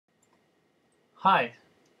Hi,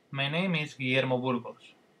 my name is Guillermo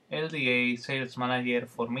Burgos, LDA Sales Manager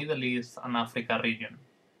for Middle East and Africa region.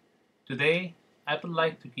 Today, I would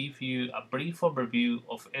like to give you a brief overview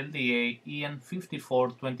of LDA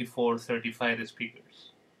EN54-24 certified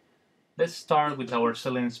speakers. Let's start with our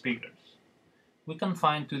ceiling speakers. We can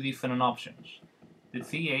find two different options. The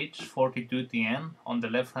CH42TN on the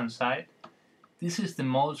left hand side. This is the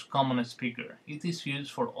most common speaker. It is used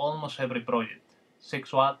for almost every project.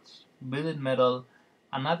 6 watts, billet metal,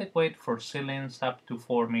 and adequate for ceilings up to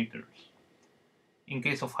 4 meters. In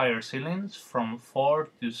case of higher ceilings, from 4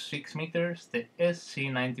 to 6 meters, the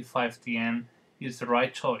SC95TN is the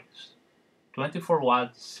right choice. 24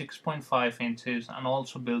 watts, 6.5 inches, and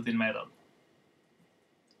also built in metal.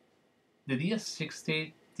 The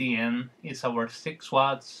DS60TN is our 6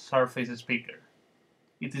 watts surface speaker.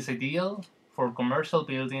 It is ideal for commercial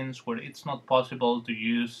buildings where it's not possible to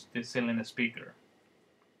use the ceiling speaker.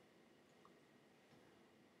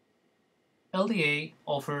 LDA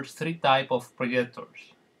offers three types of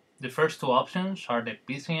projectors. The first two options are the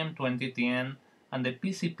PCM20TN and the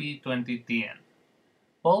PCP20TN.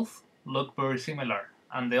 Both look very similar,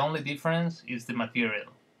 and the only difference is the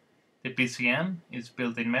material. The PCM is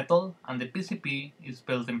built in metal and the PCP is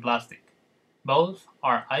built in plastic. Both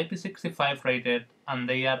are IP65 rated and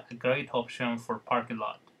they are a great option for parking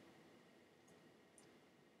lot.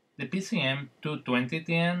 The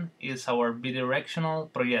PCM220TN is our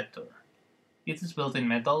bidirectional projector. It is built in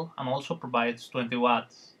metal and also provides 20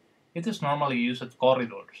 watts. It is normally used at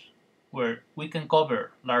corridors, where we can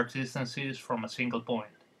cover large distances from a single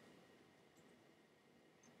point.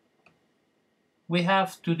 We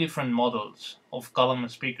have two different models of column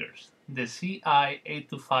speakers, the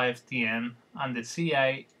CI825TN and the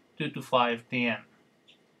CI225TN.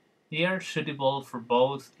 They are suitable for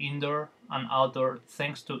both indoor and outdoor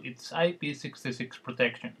thanks to its IP66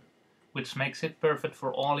 protection, which makes it perfect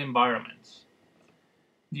for all environments.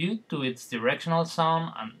 Due to its directional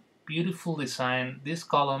sound and beautiful design, these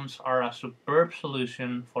columns are a superb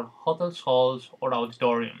solution for hotels, halls, or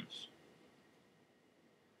auditoriums.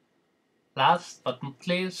 Last but not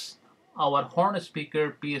least, our horn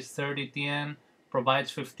speaker PS30TN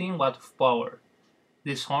provides 15 watts of power.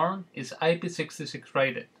 This horn is IP66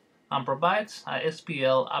 rated and provides a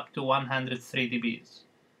SPL up to 103 dBs.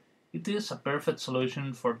 It is a perfect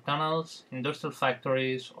solution for tunnels, industrial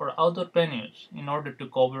factories, or outdoor venues in order to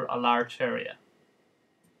cover a large area.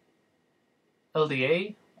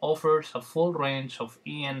 LDA offers a full range of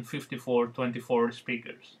EN54-24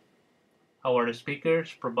 speakers. Our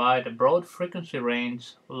speakers provide a broad frequency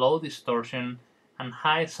range, low distortion, and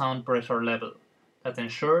high sound pressure level that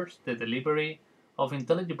ensures the delivery of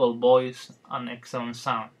intelligible voice and excellent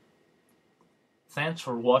sound. Thanks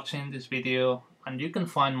for watching this video, and you can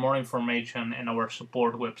find more information in our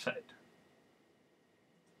support website.